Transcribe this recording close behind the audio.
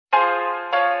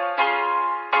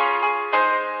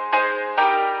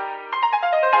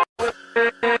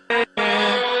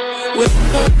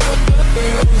Good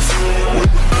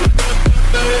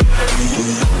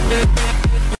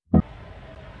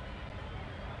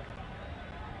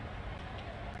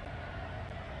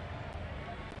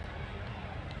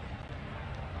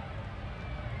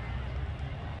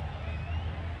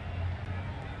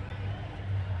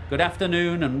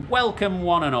afternoon and welcome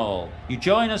one and all. You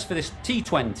join us for this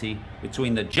T20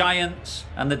 between the Giants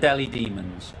and the Delhi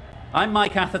Demons. I'm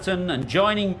Mike Atherton and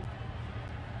joining...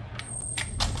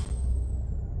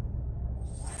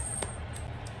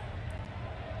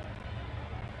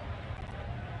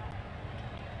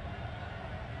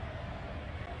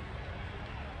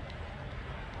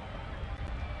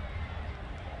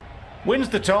 Wins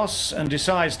the toss and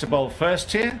decides to bowl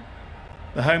first here.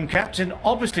 The home captain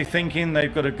obviously thinking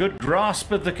they've got a good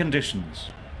grasp of the conditions.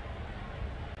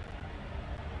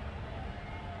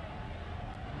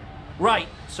 Right,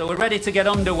 so we're ready to get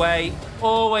underway.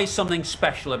 Always something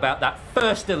special about that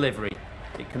first delivery.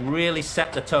 It can really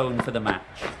set the tone for the match.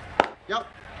 Yep.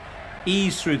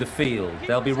 Ease through the field.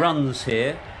 There'll be runs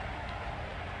here.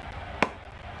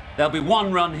 There'll be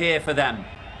one run here for them.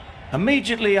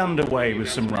 Immediately underway with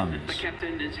some runs.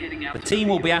 The team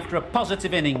will be after a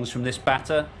positive innings from this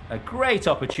batter. A great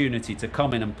opportunity to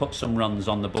come in and put some runs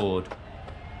on the board.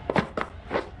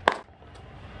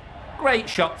 Great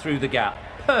shot through the gap.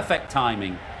 Perfect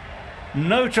timing.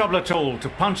 No trouble at all to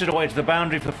punch it away to the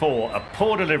boundary for 4. A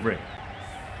poor delivery.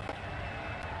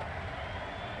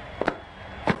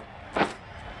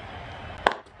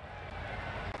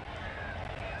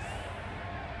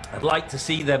 I'd like to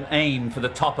see them aim for the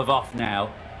top of off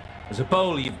now. As a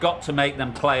bowler, you've got to make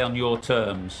them play on your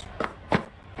terms.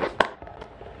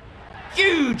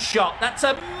 Huge shot! That's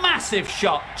a massive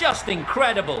shot! Just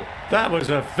incredible! That was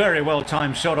a very well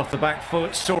timed shot off the back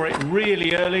foot. Saw it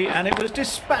really early and it was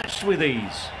dispatched with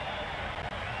ease.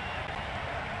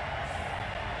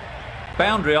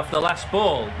 Boundary off the last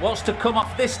ball. What's to come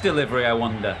off this delivery, I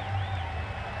wonder?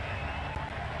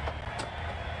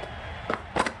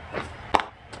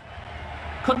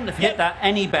 Couldn't have hit that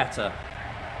any better.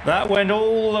 That went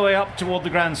all the way up toward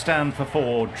the grandstand for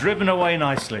 4. Driven away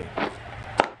nicely.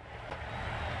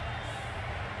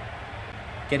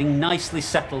 Getting nicely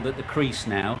settled at the crease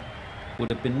now.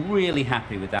 Would have been really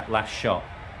happy with that last shot.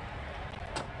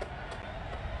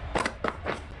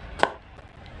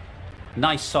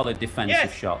 Nice solid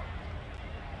defensive shot.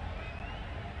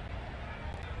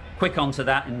 Quick onto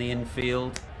that in the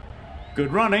infield.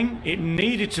 Good running. It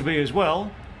needed to be as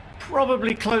well.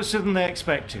 Probably closer than they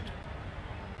expected.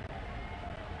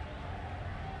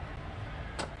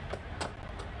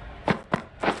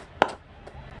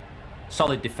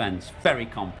 Solid defence, very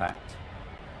compact.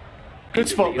 Good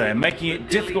spot there, making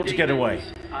it difficult to get away.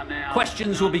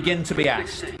 Questions will begin to be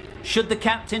asked. Should the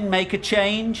captain make a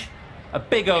change? A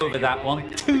big over that one.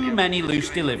 Too many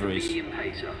loose deliveries.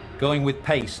 Going with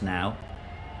pace now.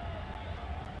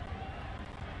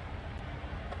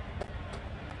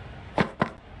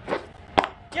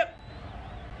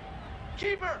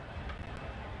 Keeper!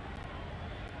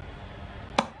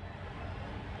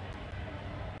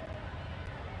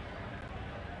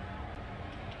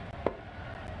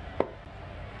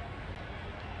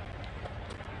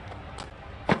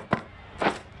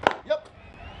 Yep.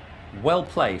 Well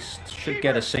placed. Should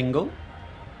get a single.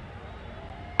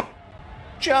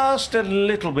 Just a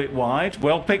little bit wide.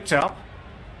 Well picked up.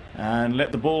 And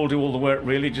let the ball do all the work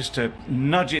really, just to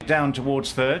nudge it down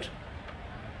towards third.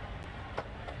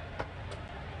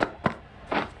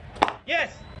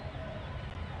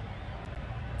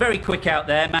 Very quick out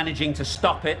there, managing to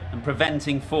stop it and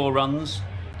preventing 4 runs.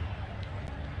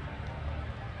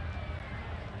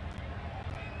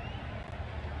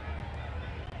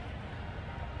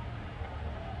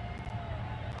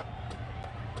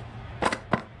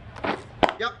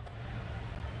 Yep.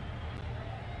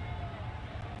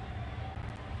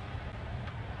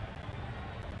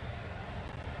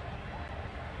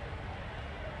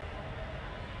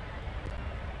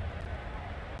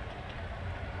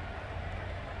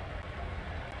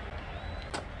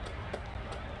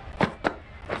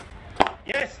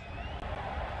 Yes.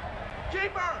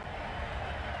 Keeper.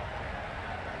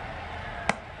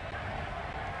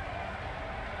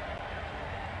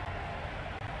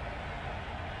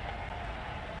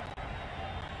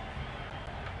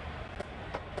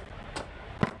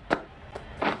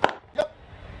 Yep.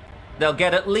 They'll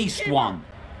get at least 1.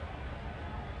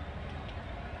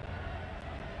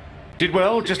 Did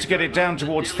well just to get it down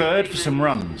towards third for some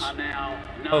runs.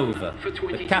 Over.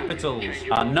 The Capitals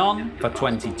are none for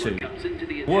 22.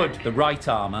 Wood, the right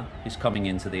armour, is coming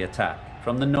into the attack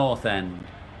from the north end.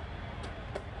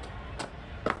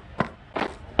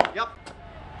 Yep.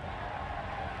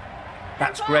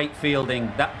 That's great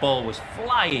fielding. That ball was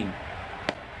flying.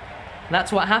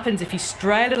 That's what happens if you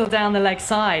stray a little down the leg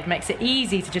side. Makes it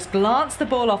easy to just glance the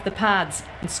ball off the pads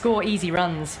and score easy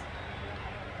runs.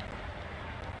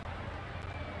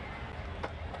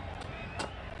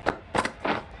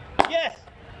 Yes.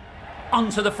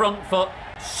 Onto the front foot.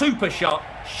 Super shot.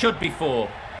 Should be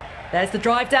 4. There's the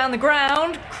drive down the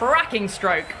ground. Cracking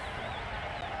stroke.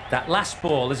 That last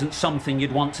ball isn't something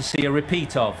you'd want to see a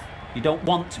repeat of. You don't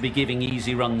want to be giving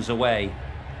easy runs away.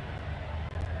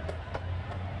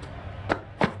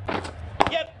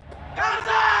 Yep.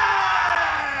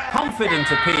 Confident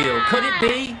appeal. Could it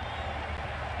be?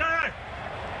 No.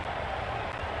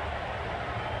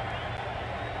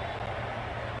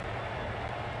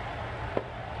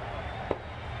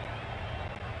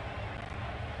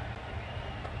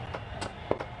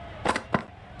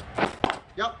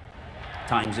 Yep.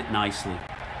 Times it nicely.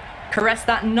 Caress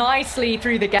that nicely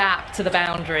through the gap to the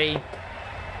boundary.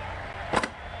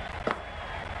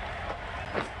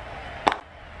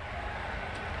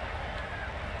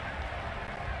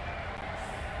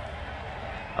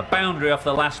 A boundary off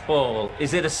the last ball.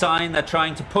 Is it a sign they're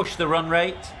trying to push the run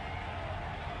rate?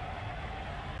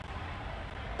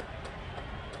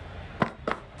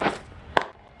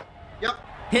 Yep.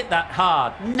 Hit that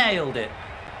hard. Nailed it.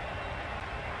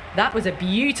 That was a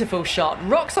beautiful shot.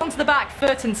 Rocks onto the back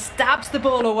foot and stabs the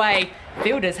ball away.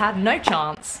 Fielders had no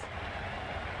chance.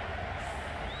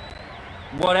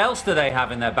 What else do they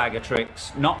have in their bag of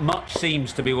tricks? Not much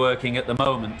seems to be working at the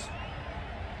moment.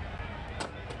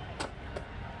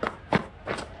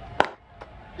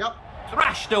 Yep.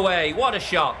 Thrashed away. What a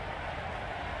shot.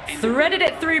 Threaded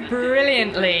it through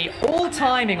brilliantly. All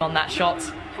timing on that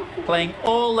shot. Playing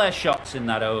all their shots in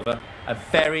that over. A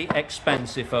very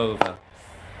expensive over.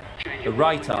 The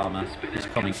right armour is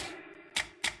coming.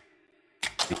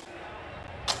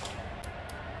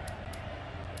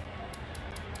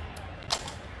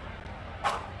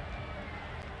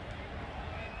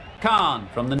 Khan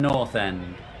from the north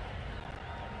end.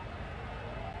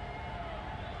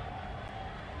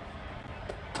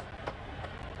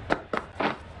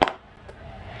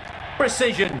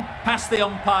 Precision, past the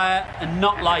umpire and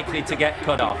not likely to get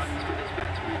cut off.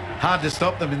 Hard to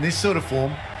stop them in this sort of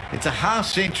form. It's a half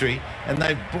century and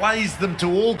they've blazed them to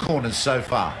all corners so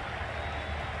far.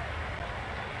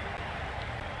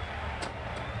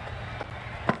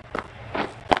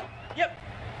 Yep.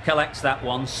 Collects that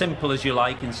one, simple as you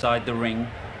like, inside the ring.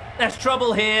 There's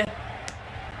trouble here.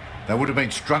 They would have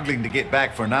been struggling to get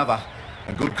back for another.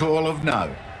 A good call of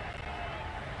no.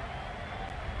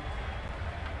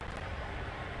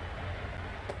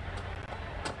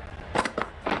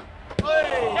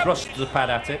 Thrust the pad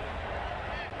at it.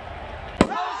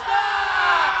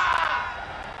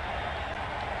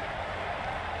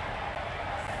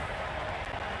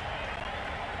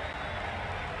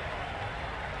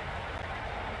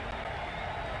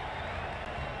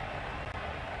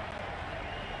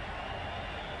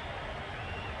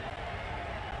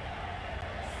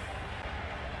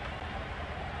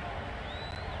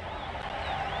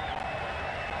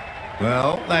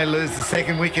 Well, they lose the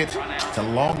second wicket. It's a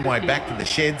long way back to the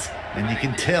sheds, and you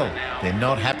can tell they're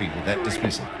not happy with that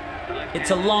dismissal. It's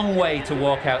a long way to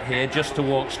walk out here just to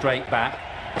walk straight back.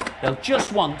 They'll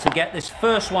just want to get this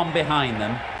first one behind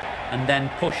them and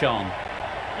then push on.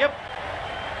 Yep.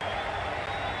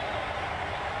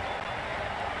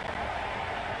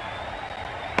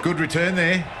 Good return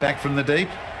there, back from the deep.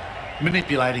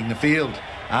 Manipulating the field,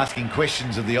 asking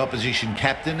questions of the opposition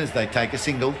captain as they take a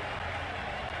single.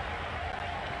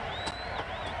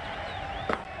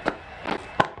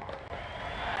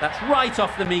 That's right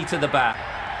off the meat of the bat.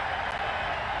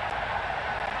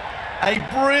 A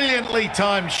brilliantly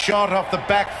timed shot off the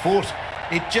back foot.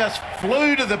 It just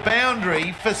flew to the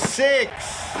boundary for 6.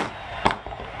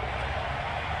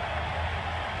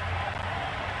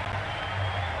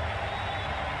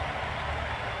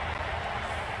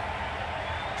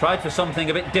 Tried for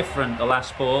something a bit different the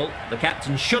last ball. The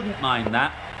captain shouldn't mind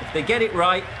that. If they get it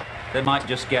right, they might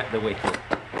just get the wicket.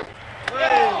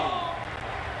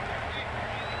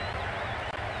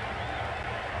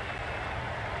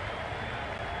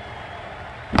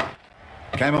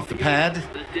 Came off the pad,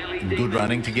 and good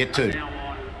running to get 2.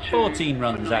 14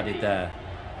 runs added there.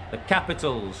 The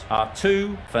Capitals are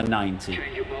 2 for 90.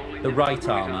 The right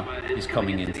armour is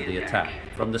coming into the attack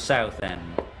from the south end.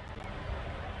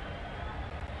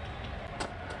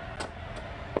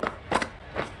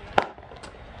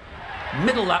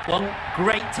 Middle that one,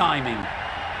 great timing.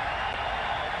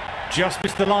 Just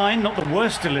missed the line, not the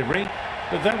worst delivery,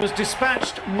 but that was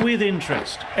dispatched with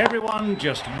interest. Everyone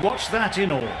just watch that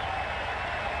in awe.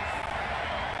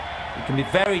 It can be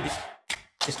very...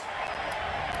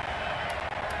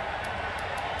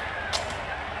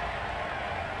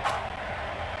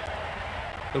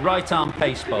 The right-arm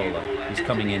pace bowler is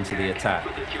coming into the attack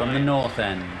from the north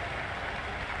end.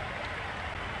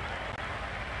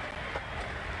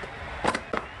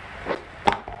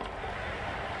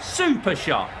 Super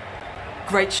shot.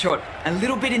 Great shot. A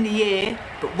little bit in the air,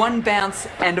 but one bounce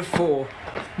and a 4.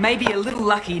 Maybe a little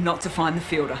lucky not to find the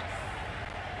fielder.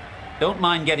 Don't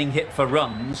mind getting hit for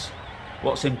runs.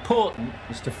 What's important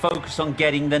is to focus on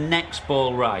getting the next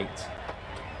ball right.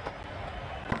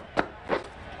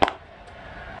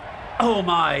 Oh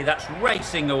my, that's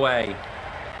racing away.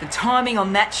 The timing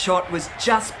on that shot was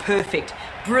just perfect.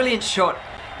 Brilliant shot.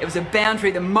 It was a boundary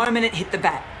the moment it hit the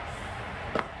bat.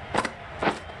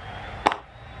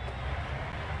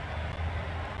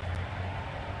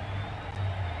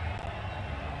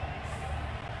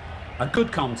 A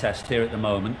good contest here at the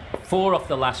moment. 4 off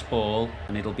the last ball,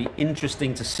 and it'll be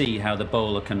interesting to see how the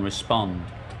bowler can respond.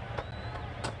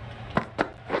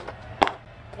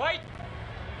 Wait.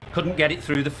 Couldn't get it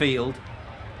through the field.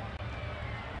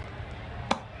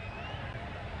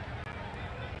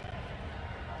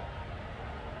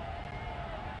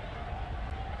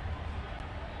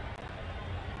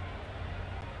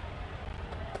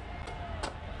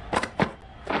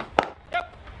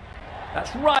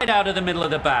 That's right out of the middle of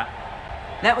the bat.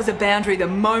 That was a boundary the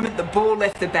moment the ball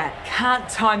left the bat. Can't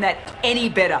time that any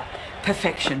better.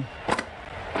 Perfection.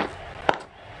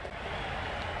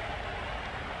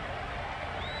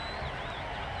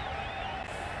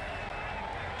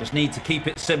 Just need to keep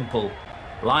it simple.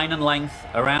 Line and length,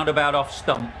 a roundabout off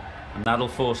stump, and that'll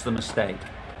force the mistake.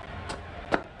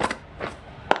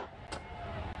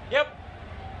 Yep.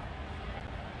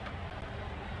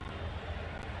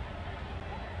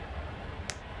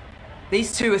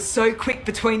 These two are so quick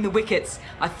between the wickets.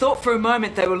 I thought for a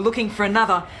moment they were looking for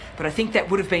another, but I think that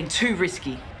would have been too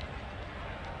risky.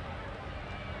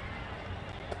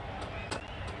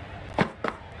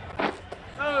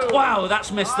 Wow,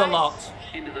 that's missed the lot.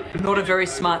 Not a very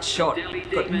smart shot.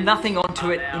 Got nothing onto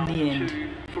it in the end.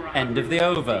 End of the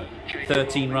over.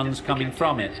 13 runs coming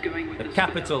from it. The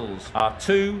Capitals are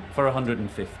 2 for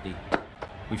 150.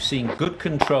 We've seen good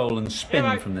control and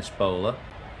spin from this bowler.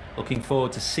 Looking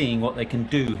forward to seeing what they can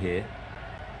do here.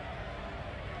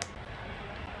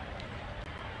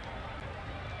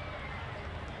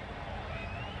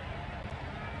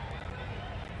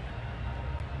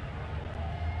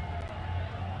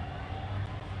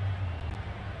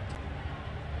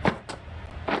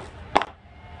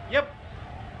 Yep.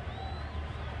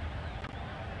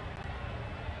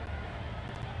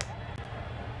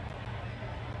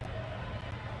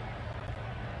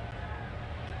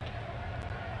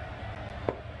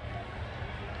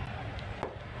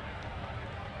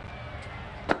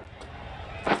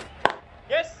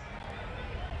 Yes.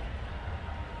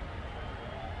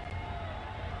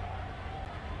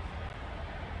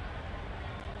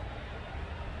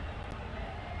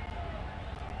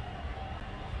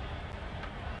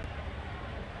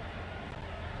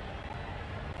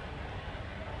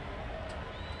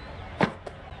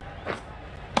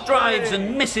 Drives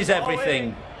and misses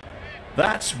everything.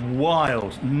 That's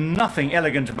wild. Nothing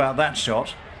elegant about that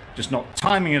shot. Just not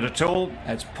timing it at all.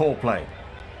 It's poor play.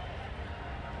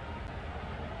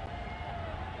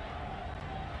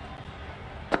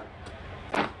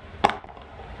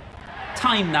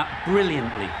 Timed that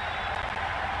brilliantly.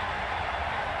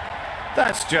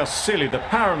 That's just silly. The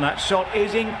power on that shot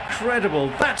is incredible.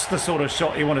 That's the sort of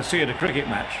shot you want to see at a cricket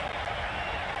match.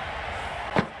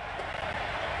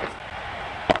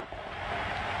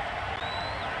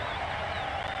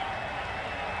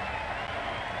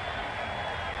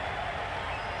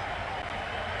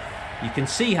 You can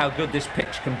see how good this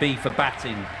pitch can be for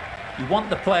batting. You want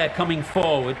the player coming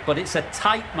forward, but it's a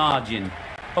tight margin.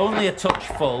 Only a touch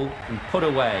full and put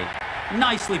away.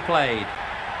 Nicely played.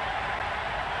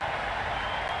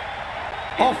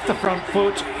 Off the front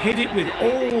foot, hit it with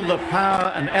all the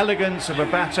power and elegance of a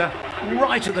batter,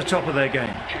 right at the top of their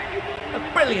game.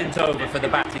 A brilliant over for the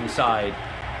batting side.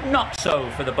 Not so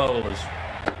for the bowlers.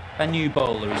 A new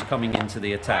bowler is coming into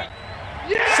the attack.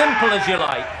 Simple as you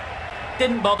like.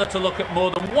 Didn't bother to look at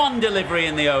more than one delivery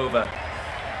in the over.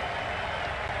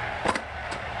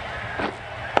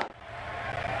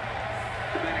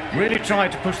 Really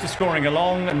tried to push the scoring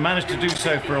along and managed to do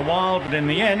so for a while, but in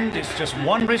the end, it's just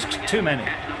one risk too many.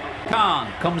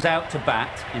 Khan comes out to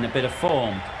bat in a bit of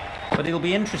form, but it'll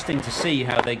be interesting to see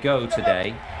how they go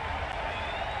today.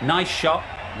 Nice shot,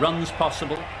 runs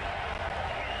possible.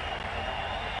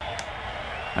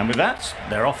 And with that,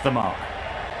 they're off the mark.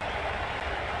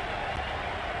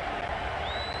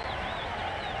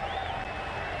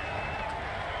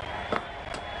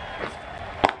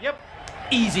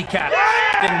 Easy catch.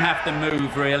 Didn't have to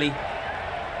move, really.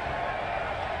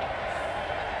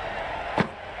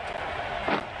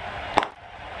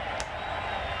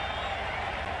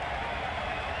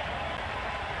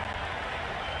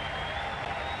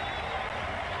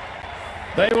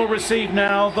 They will receive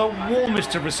now the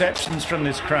warmest of receptions from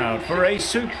this crowd for a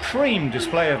supreme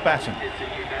display of batting.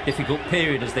 Difficult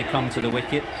period as they come to the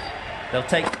wicket. They'll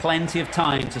take plenty of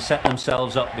time to set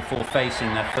themselves up before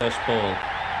facing their first ball.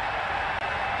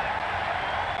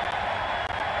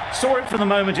 Saw it from the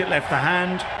moment it left the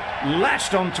hand,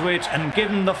 latched onto it and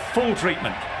given the full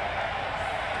treatment.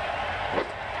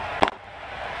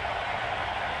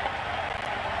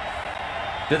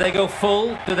 Do they go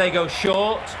full? Do they go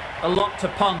short? A lot to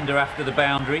ponder after the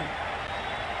boundary.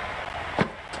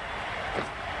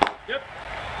 Yep.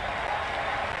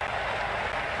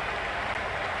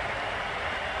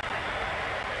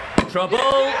 Trouble.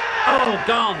 Oh,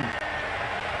 gone.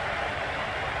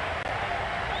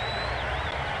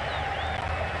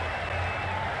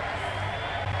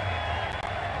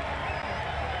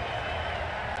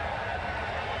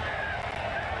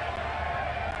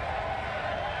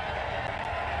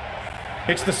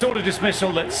 It's the sort of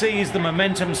dismissal that sees the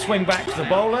momentum swing back to the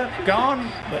bowler.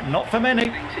 Gone, but not for many.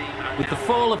 With the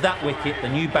fall of that wicket, the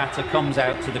new batter comes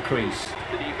out to the crease.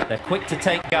 They're quick to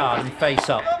take guard and face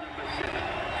up.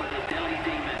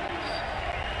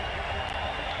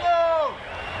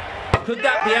 Could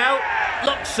that be out?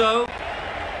 Looks so.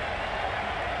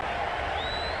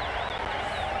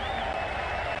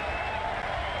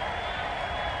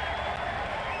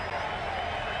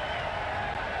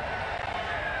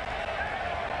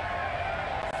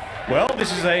 Well,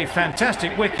 this is a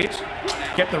fantastic wicket.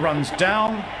 Kept the runs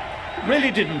down.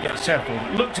 Really didn't get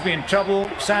settled. Looked to be in trouble,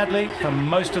 sadly, for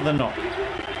most of the knock.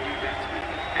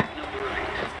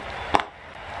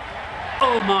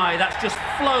 Oh my, that's just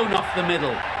flown off the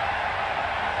middle.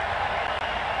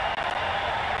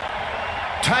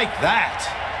 Take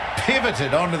that!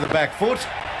 Pivoted onto the back foot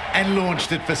and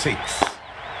launched it for 6.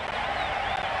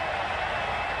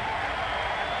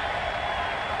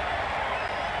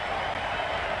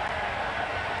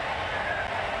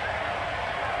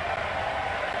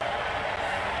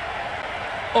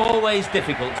 Always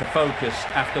difficult to focus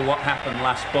after what happened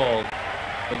last ball,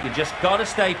 but you just got to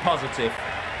stay positive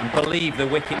and believe the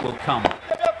wicket will come.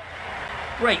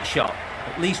 Great shot,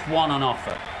 at least one on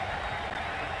offer.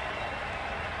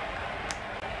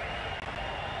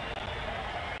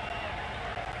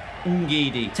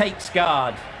 Ngidi takes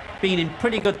guard, been in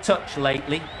pretty good touch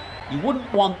lately. You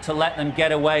wouldn't want to let them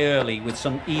get away early with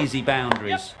some easy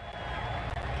boundaries.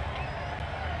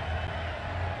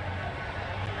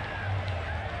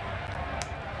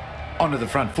 Onto the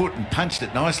front foot and punched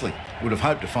it nicely. Would have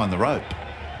hoped to find the rope.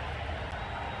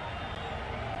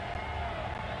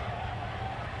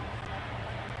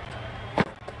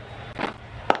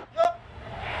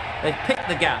 They've picked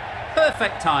the gap.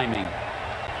 Perfect timing.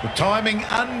 The timing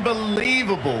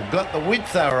unbelievable. Got the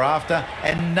width they were after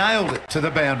and nailed it to the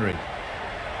boundary.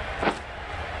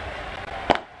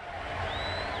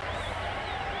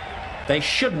 They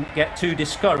shouldn't get too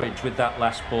discouraged with that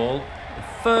last ball.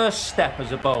 The first step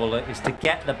as a bowler is to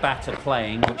get the batter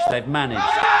playing, which they've managed.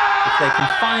 If they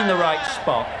can find the right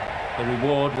spot, the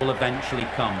reward will eventually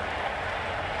come.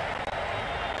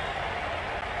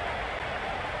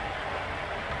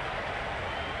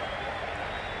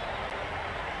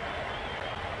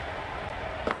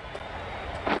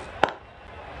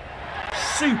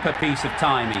 Super piece of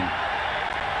timing.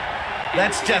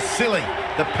 That's just silly.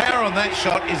 The power on that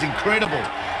shot is incredible.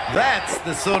 That's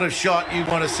the sort of shot you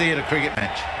want to see at a cricket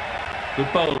match.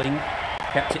 Good bowling,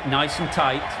 kept it nice and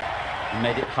tight, and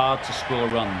made it hard to score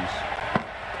runs.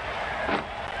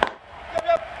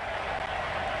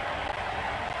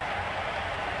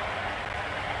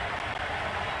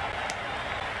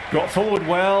 Got forward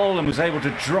well and was able to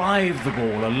drive the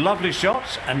ball. A lovely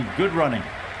shot and good running.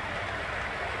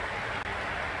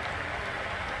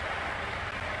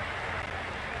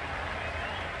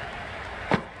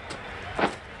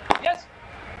 Yes.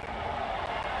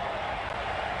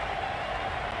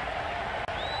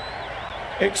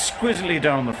 Exquisitely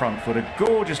done on the front foot. A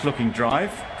gorgeous looking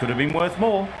drive. Could have been worth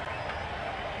more.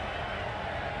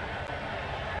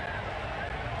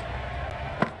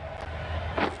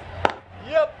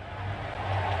 Yep.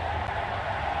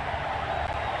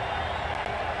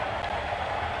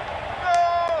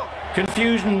 No.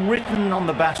 Confusion written on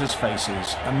the batters'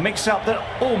 faces. A mix-up that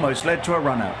almost led to a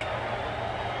run-out.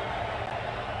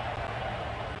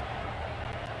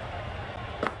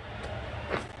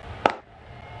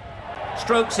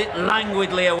 Strokes it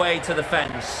languidly away to the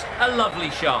fence. A lovely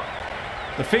shot.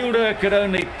 The fielder could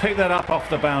only pick that up off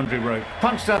the boundary rope.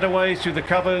 Punched that away through the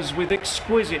covers with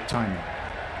exquisite timing.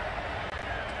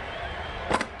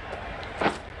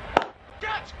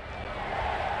 Catch.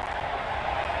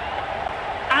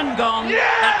 And gone. Yeah!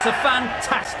 That's a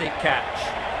fantastic catch.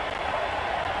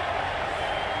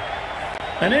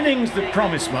 An innings that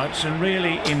promised much and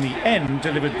really, in the end,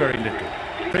 delivered very little.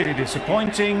 Pretty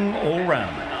disappointing all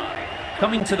round.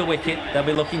 Coming to the wicket, they'll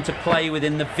be looking to play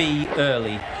within the V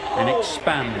early and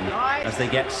expand as they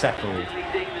get settled.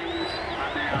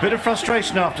 A bit of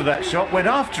frustration after that shot. Went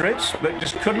after it, but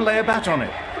just couldn't lay a bat on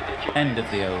it. End of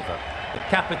the over. The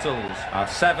Capitals are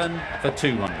 7 for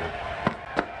 200.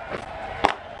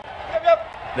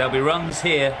 There'll be runs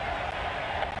here.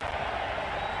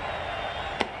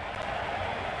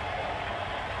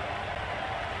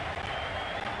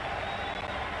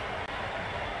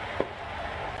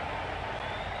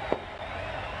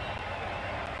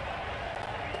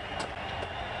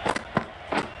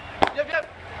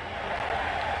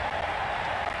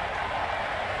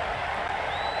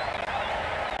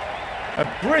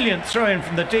 A brilliant throw-in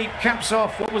from the deep caps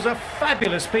off what was a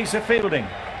fabulous piece of fielding.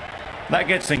 That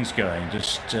gets things going.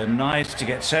 Just nice to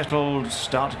get settled,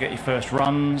 start to get your first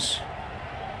runs.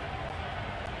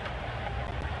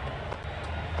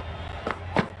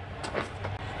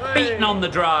 Beaten on the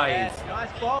drive.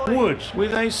 Wood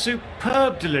with a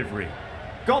superb delivery.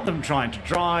 Got them trying to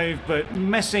drive, but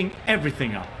messing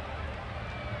everything up.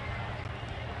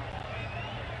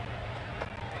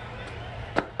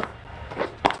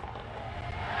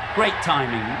 Great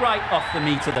timing, right off the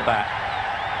meat of the bat.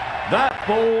 That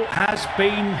ball has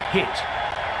been hit.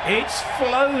 It's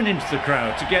flown into the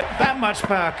crowd. To get that much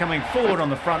power coming forward on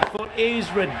the front foot is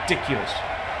ridiculous.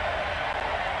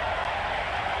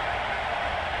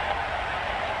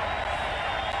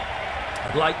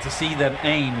 I'd like to see them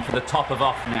aim for the top of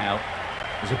off now.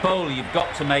 As a bowler, you've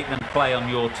got to make them play on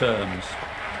your terms.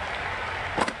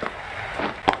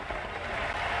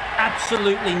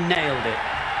 Absolutely nailed it.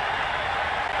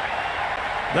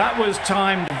 That was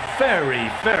timed very,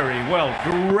 very well.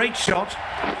 Great shot,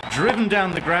 driven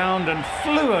down the ground and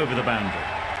flew over the boundary.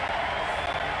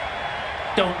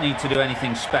 Don't need to do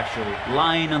anything special.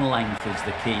 Line and length is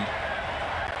the key.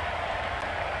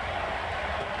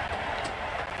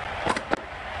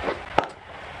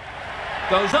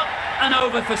 Goes up and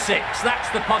over for 6. That's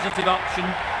the positive option.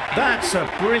 That's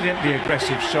a brilliantly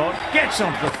aggressive shot. Gets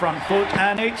onto the front foot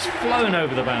and it's flown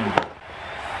over the boundary.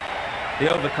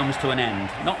 The over comes to an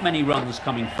end. Not many runs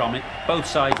coming from it. Both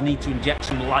sides need to inject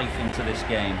some life into this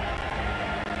game.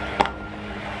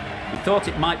 We thought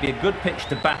it might be a good pitch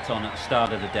to bat on at the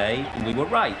start of the day, and we were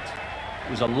right. It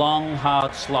was a long,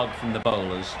 hard slog from the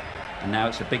bowlers, and now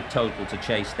it's a big total to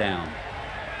chase down.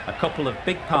 A couple of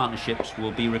big partnerships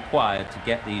will be required to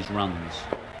get these runs.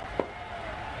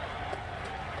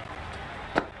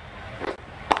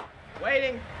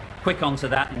 Waiting. Quick onto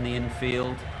that in the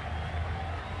infield.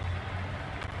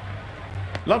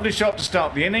 Lovely shot to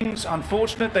start the innings.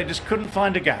 Unfortunate they just couldn't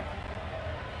find a gap.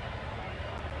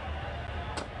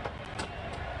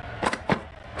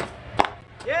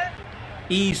 Yeah.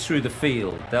 Ease through the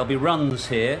field. There'll be runs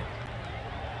here.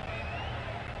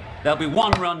 There'll be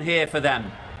one run here for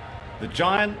them. The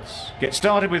Giants get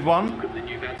started with one.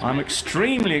 I'm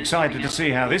extremely excited to see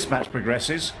how this match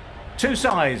progresses. Two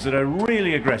sides that are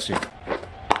really aggressive.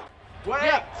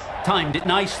 Wait. Timed it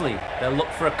nicely. They'll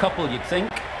look for a couple, you'd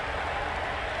think.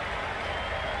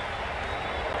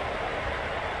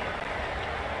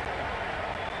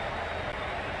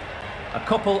 A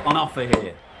couple on offer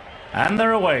here. And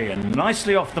they're away and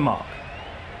nicely off the mark.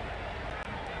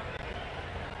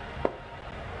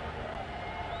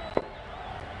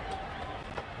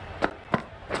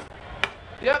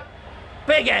 Yep.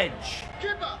 Big edge.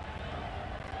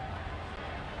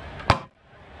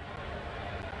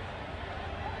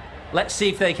 Let's see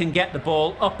if they can get the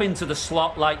ball up into the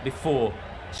slot like before.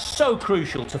 So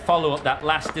crucial to follow up that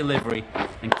last delivery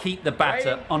and keep the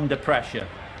batter under pressure.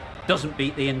 Doesn't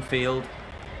beat the infield.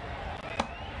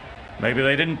 Maybe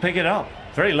they didn't pick it up.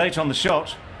 Very late on the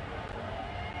shot.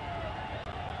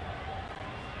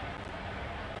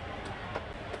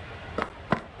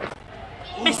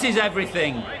 Misses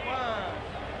everything.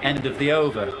 End of the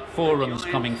over. 4 runs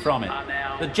coming from it.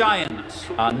 The Giants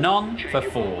are none for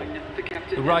 4.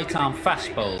 The right arm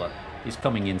fast bowler is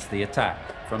coming into the attack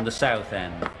from the south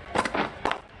end.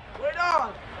 Wait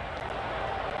on.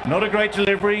 Not a great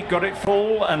delivery, got it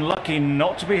full and lucky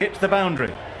not to be hit to the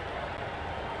boundary.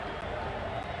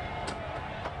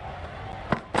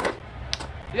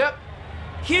 Yep.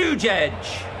 Huge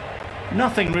edge.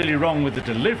 Nothing really wrong with the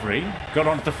delivery. Got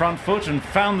onto the front foot and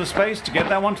found the space to get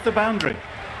that one to the boundary.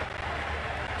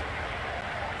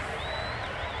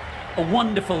 A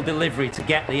wonderful delivery to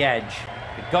get the edge.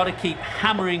 You've got to keep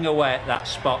hammering away at that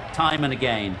spot time and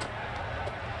again.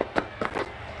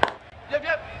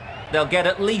 Yep. They'll get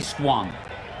at least one.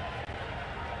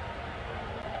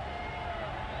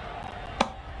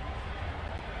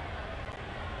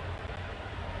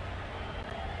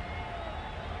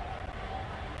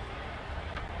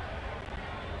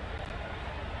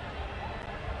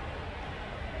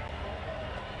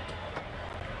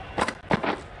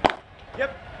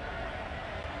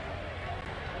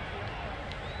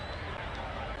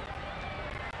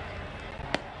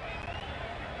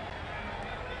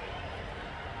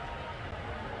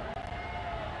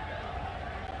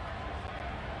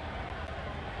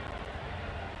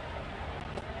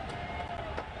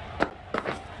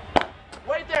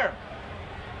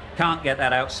 Can't get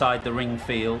that outside the ring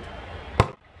field.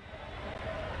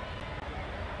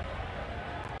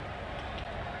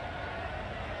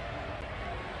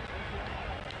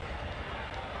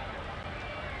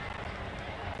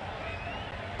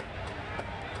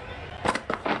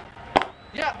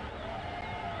 Yep.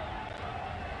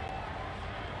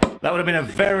 That would have been a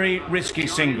very risky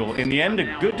single. In the end,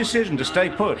 a good decision to stay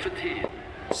put.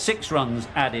 6 runs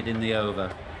added in the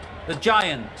over. The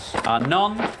Giants are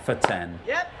none for 10.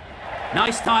 Yep.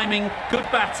 Nice timing, good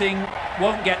batting,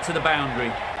 won't get to the boundary.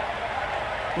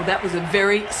 Well, that was a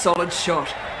very solid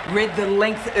shot. Read the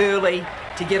length early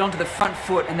to get onto the front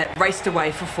foot, and that raced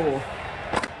away for 4.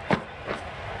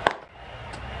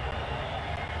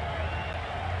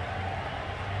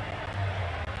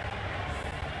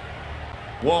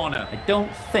 Warner, I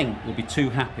don't think will be too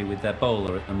happy with their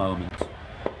bowler at the moment.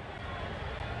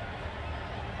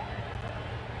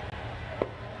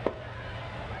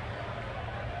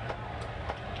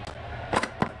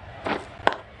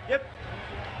 Yep.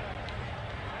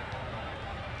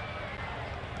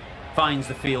 Finds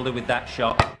the fielder with that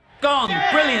shot. Gone!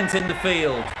 Brilliant in the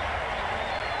field.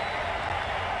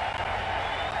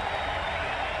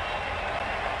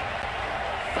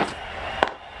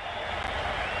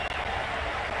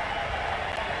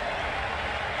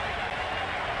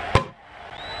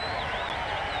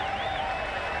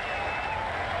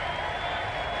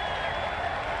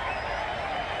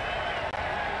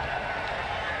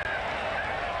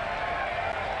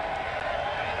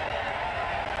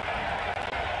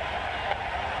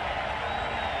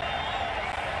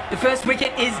 The first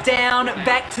wicket is down,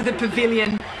 back to the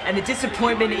pavilion, and the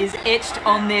disappointment is etched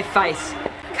on their face.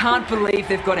 Can't believe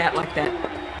they've got out like that.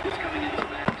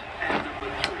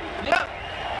 Yep.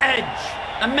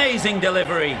 Edge! Amazing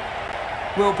delivery.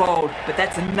 Well bowled, but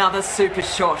that's another super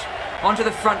shot. Onto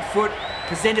the front foot,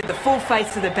 presented the full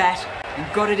face of the bat,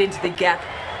 and got it into the gap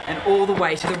and all the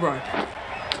way to the rope.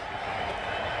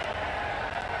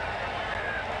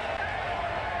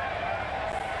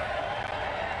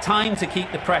 Time to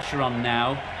keep the pressure on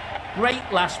now. Great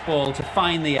last ball to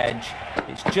find the edge.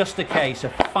 It's just a case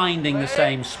of finding the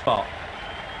same spot.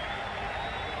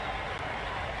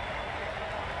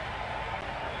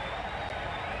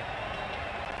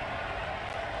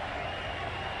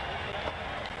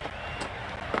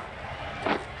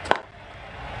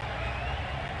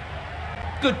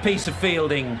 Good piece of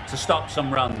fielding to stop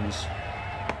some runs.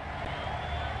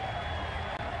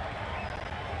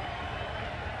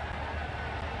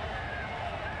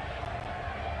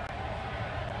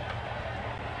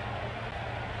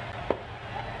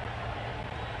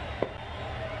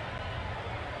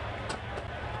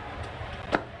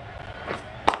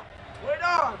 Wait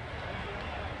on.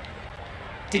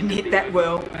 Didn't hit that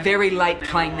well, very late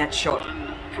playing that shot.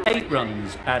 8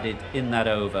 runs added in that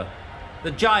over.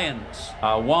 The Giants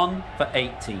are 1 for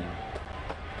 18.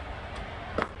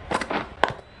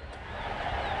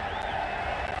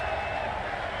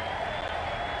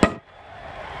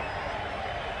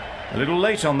 A little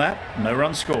late on that, no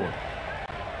run scored.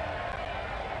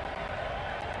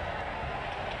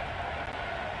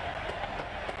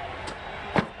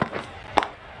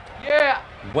 Yeah.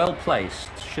 Well placed,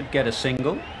 should get a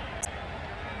single.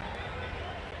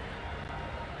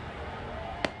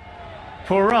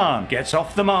 Puran gets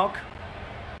off the mark.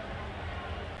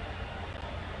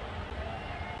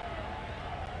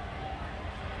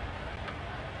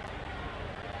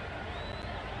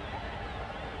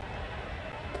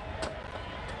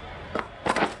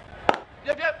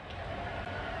 Yep, yep.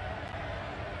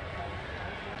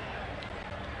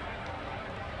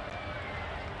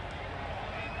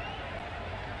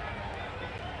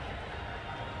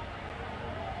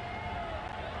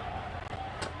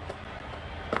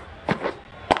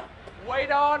 Wait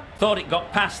on. Thought it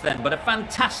got past then, but a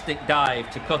fantastic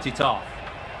dive to cut it off.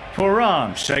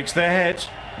 Puran shakes their head.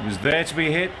 It was there to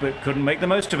be hit, but couldn't make the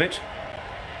most of it.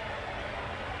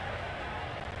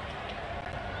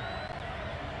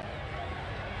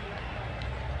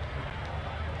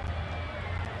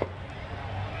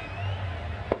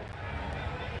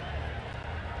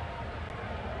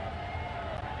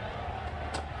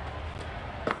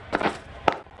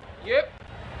 Yep.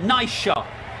 Nice shot.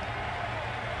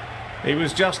 It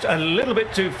was just a little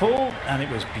bit too full, and it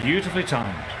was beautifully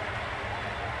timed.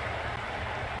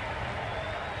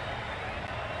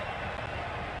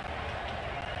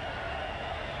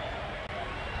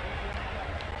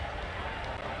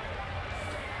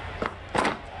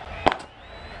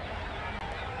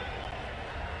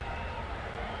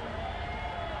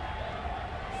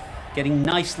 Getting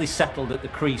nicely settled at the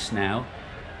crease now.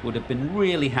 Would have been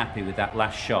really happy with that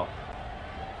last shot.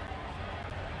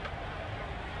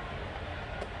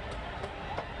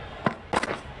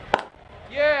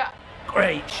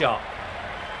 Great shot.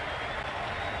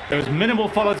 There was minimal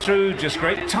follow-through, just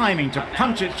great timing to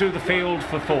punch it through the field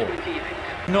for 4.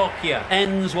 Nokia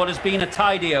ends what has been a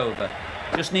tidy over.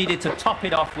 Just needed to top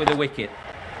it off with a wicket.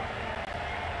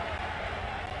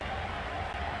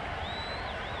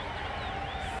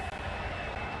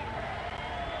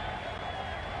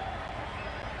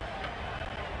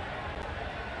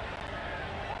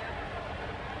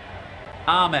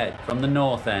 Ahmed from the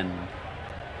north end.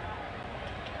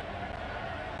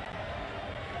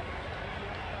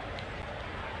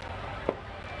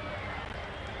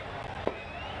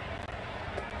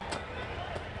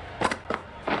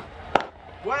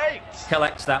 Wait!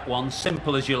 Collects that one,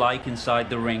 simple as you like, inside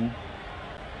the ring.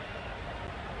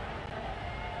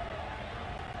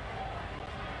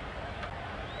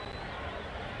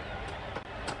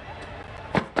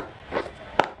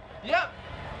 Yep!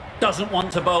 Doesn't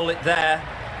want to bowl it there.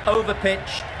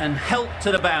 Overpitched and helped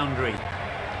to the boundary.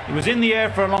 It was in the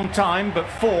air for a long time, but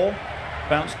 4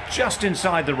 bounced just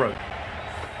inside the rope.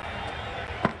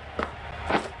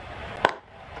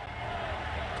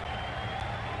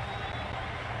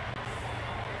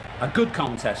 A good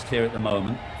contest here at the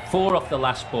moment. 4 off the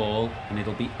last ball, and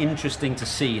it'll be interesting to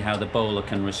see how the bowler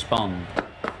can respond.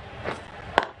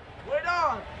 Wait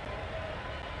on!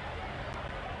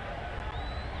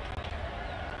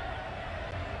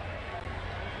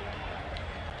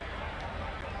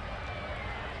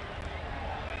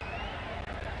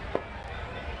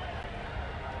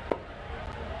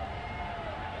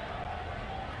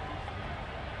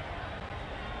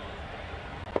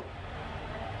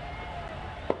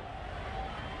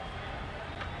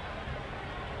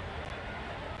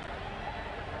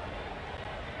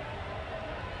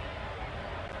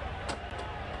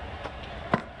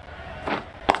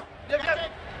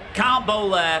 Can't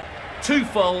bowl there. Too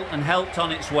full and helped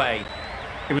on its way.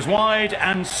 It was wide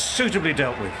and suitably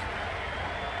dealt with.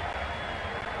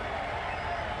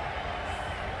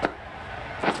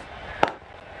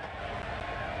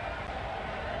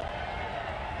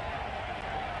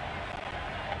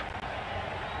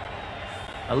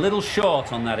 A little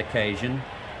short on that occasion.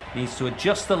 Needs to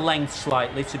adjust the length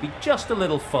slightly to be just a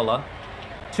little fuller.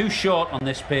 Too short on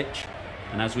this pitch,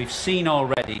 and as we've seen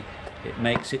already, it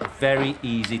makes it very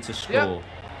easy to score.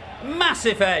 Yep.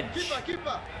 Massive edge.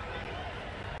 Keeper.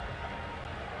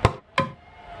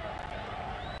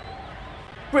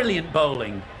 Brilliant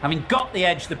bowling. Having got the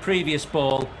edge the previous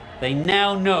ball, they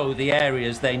now know the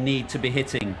areas they need to be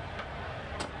hitting.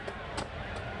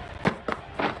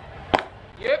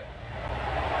 Yep.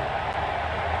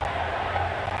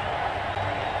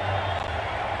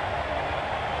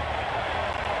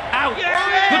 Out.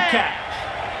 Yeah! Good catch.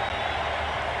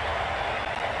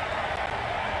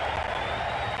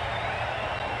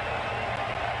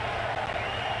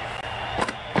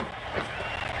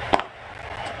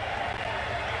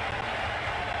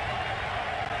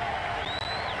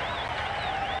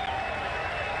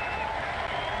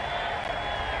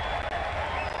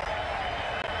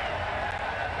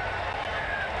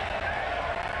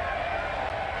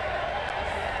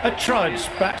 A trudge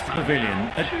back to the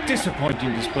pavilion, a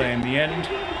disappointing display in the end.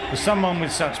 For someone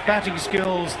with such batting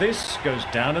skills, this goes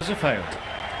down as a fail.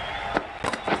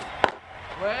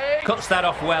 Wait! Cuts that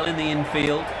off well in the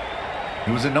infield.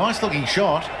 It was a nice looking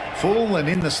shot, full and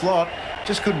in the slot,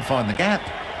 just couldn't find the gap.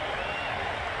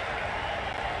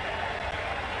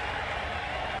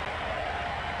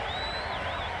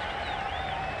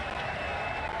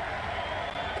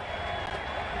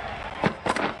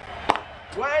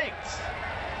 Wait!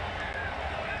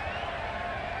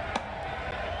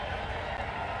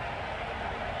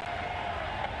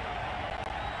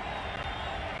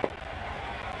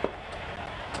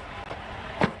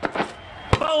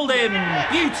 Bowled him.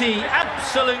 Beauty,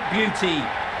 absolute beauty.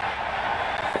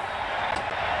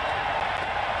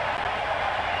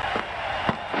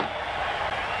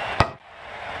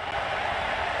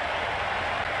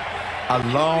 A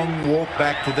long walk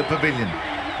back to the pavilion.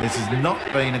 This has not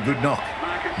been a good knock.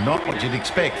 Not what you'd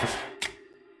expect.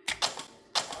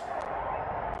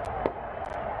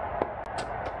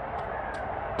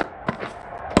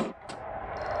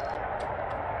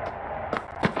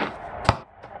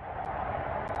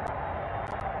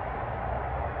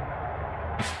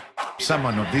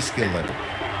 Someone of this skill level.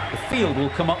 The field will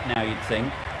come up now, you'd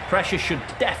think. Pressure should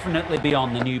definitely be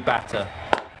on the new batter,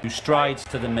 who strides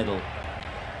to the middle.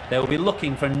 They'll be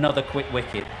looking for another quick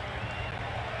wicket.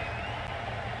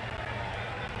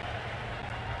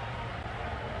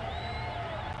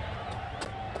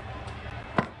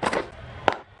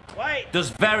 Wait! Does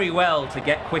very well to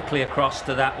get quickly across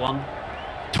to that one.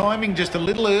 Timing just a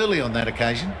little early on that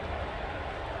occasion.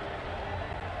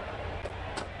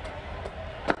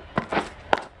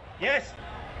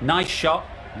 Nice shot,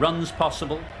 runs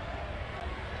possible.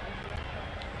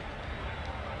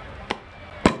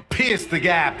 Pierced the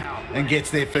gap and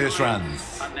gets their first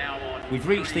runs. We've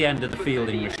reached the end of the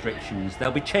fielding restrictions.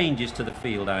 There'll be changes to the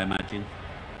field, I imagine.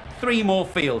 3 more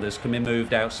fielders can be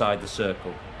moved outside the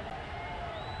circle.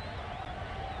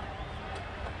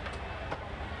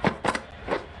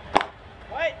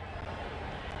 Wait.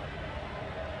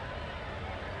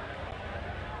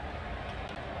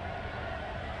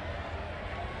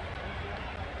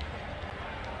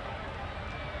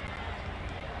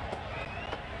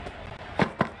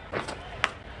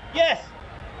 Yes.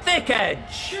 Thick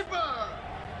edge.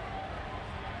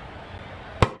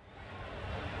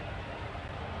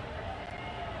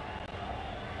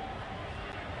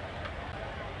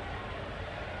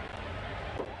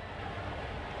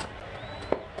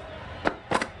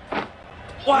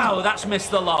 Wow, that's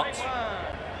missed the lot.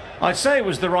 I'd say it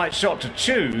was the right shot to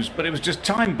choose, but it was just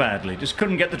timed badly. Just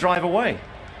couldn't get the drive away.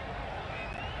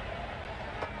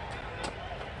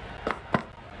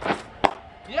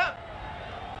 Yep.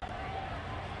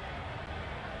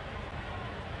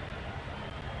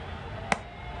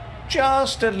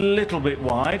 Just a little bit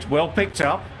wide. Well picked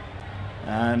up.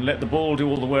 And let the ball do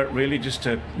all the work, really, just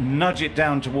to nudge it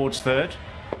down towards third.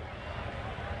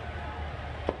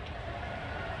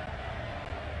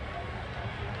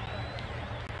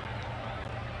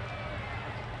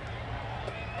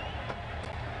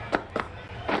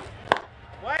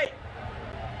 Wait.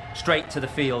 Straight to the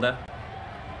fielder.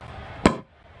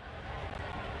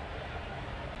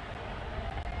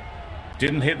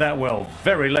 Didn't hit that well.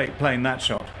 Very late playing that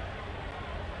shot.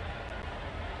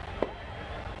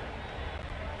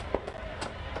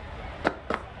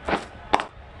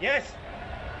 Yes.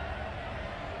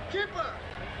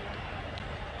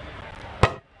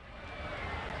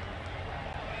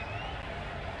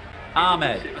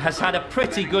 Ahmed has had a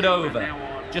pretty good over.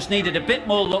 Just needed a bit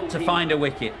more luck to find a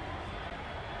wicket.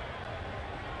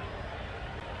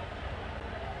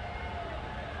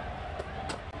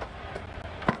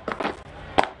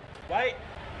 Wait.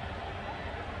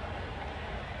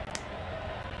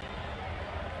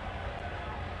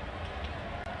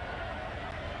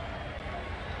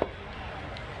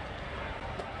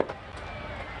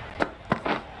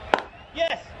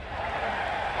 Yes.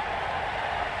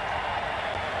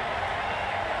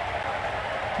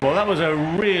 Well, that was a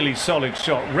really solid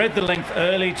shot. Read the length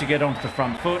early to get onto the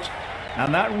front foot,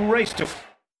 and that raced to...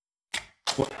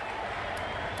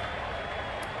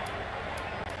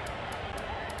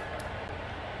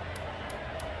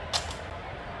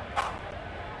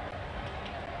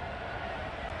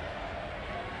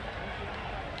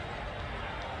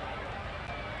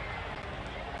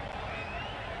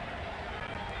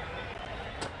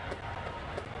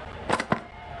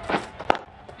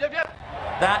 Yep, yep.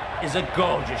 That is a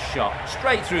gorgeous shot,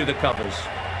 straight through the covers.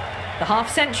 The half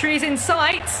century is in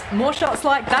sight. More shots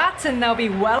like that and they'll be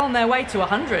well on their way to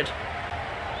 100.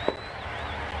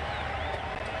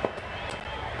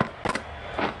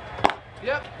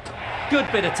 Yep.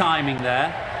 Good bit of timing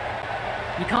there.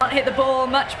 You can't hit the ball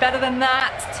much better than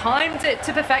that. Timed it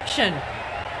to perfection.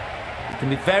 It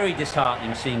can be very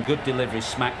disheartening seeing good deliveries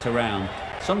smacked around.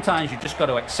 Sometimes you've just got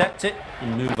to accept it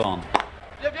and move on.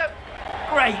 Yep, yep.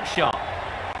 Great shot.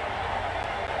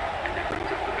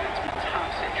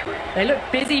 They look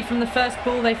busy from the first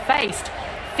ball they faced.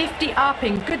 50 up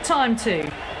in good time too.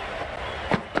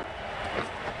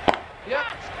 Yep.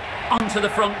 Onto the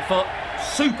front foot.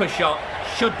 Super shot.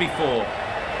 Should be 4.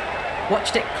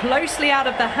 Watched it closely out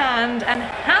of the hand and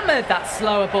hammered that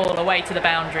slower ball away to the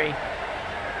boundary.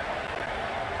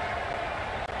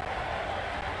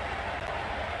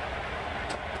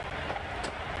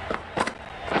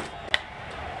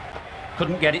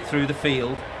 Couldn't get it through the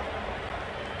field.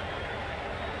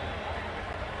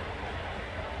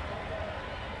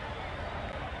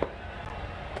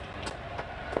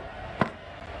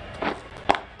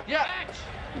 Yep.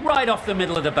 Right off the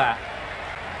middle of the bat.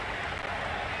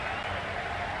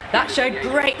 That showed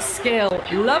great skill.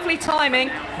 Lovely timing.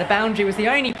 The boundary was the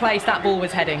only place that ball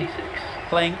was heading.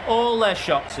 Playing all their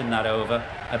shots in that over.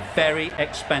 A very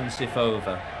expensive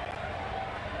over.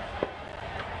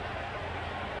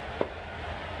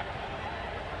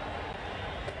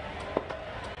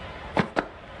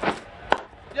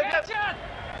 Yep, yep.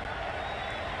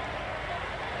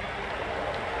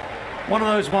 One of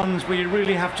those ones where you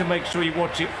really have to make sure you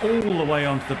watch it all the way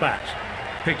onto the bat.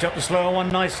 Picked up the slower one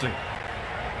nicely.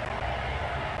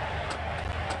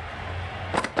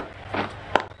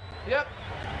 Yep.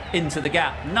 Into the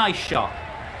gap. Nice shot.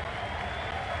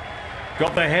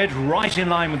 Got their head right in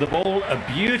line with the ball. A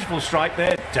beautiful strike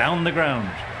there, down the ground.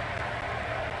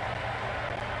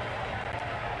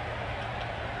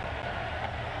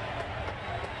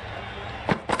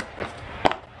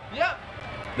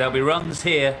 There'll be runs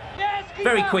here. Yes, keep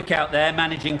Very up. quick out there,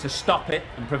 managing to stop it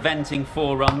and preventing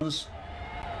 4 runs.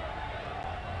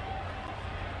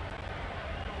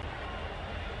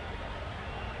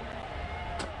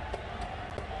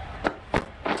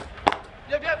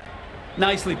 Yep, yep.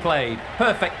 Nicely played.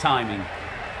 Perfect timing.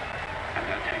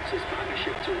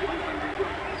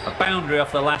 A boundary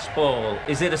off the last ball.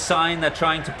 Is it a sign they're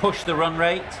trying to push the run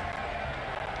rate?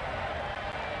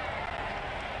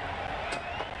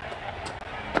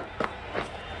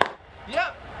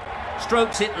 Yep.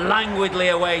 Strokes it languidly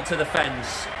away to the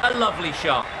fence. A lovely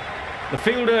shot. The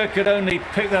fielder could only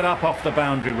pick that up off the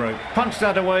boundary rope. Punched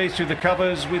that away through the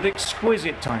covers with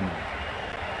exquisite timing.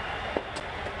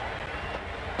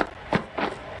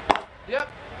 Yep.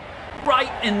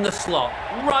 Right in the slot.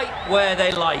 Right where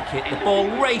they like it. The ball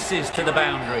races to the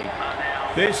boundary.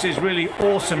 This is really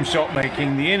awesome shot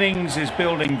making. The innings is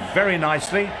building very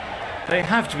nicely. They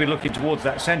have to be looking towards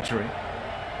that century.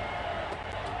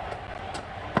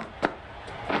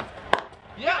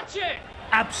 Yep.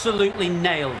 Absolutely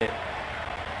nailed it.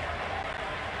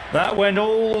 That went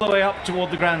all the way up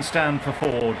toward the grandstand for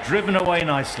 4, driven away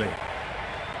nicely.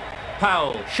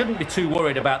 Powell shouldn't be too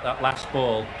worried about that last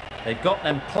ball. They've got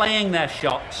them playing their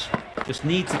shots. Just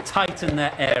need to tighten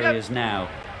their areas now.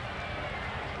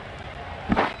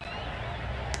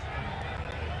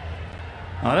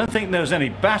 I don't think there was any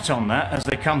bat on that as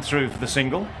they come through for the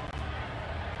single.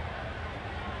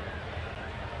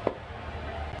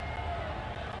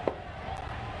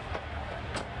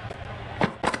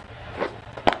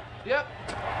 Yep.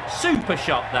 Super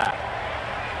shot that.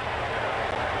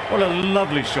 What a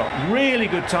lovely shot. Really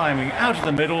good timing. Out of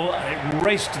the middle, and it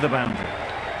raced to the boundary.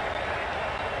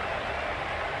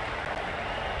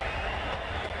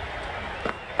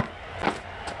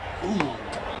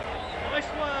 Nice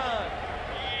one.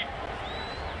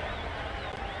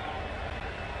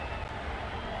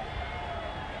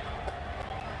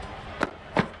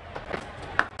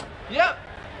 Yep.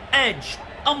 Edge.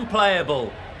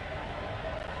 Unplayable.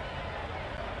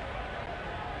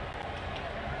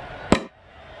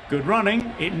 Good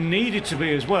running. It needed to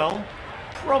be as well.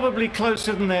 Probably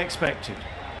closer than they expected.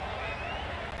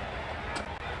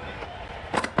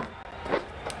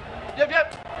 Yep,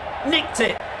 yep. Nicked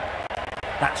it.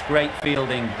 That's great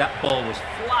fielding. That ball was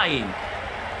flying.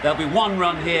 There'll be 1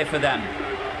 run here for them.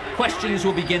 Questions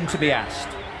will begin to be asked.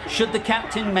 Should the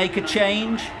captain make a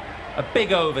change? A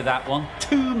big over that one.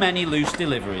 Too many loose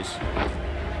deliveries.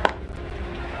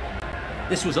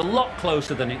 This was a lot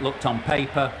closer than it looked on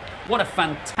paper. What a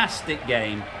fantastic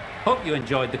game. Hope you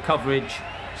enjoyed the coverage.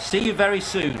 See you very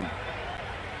soon.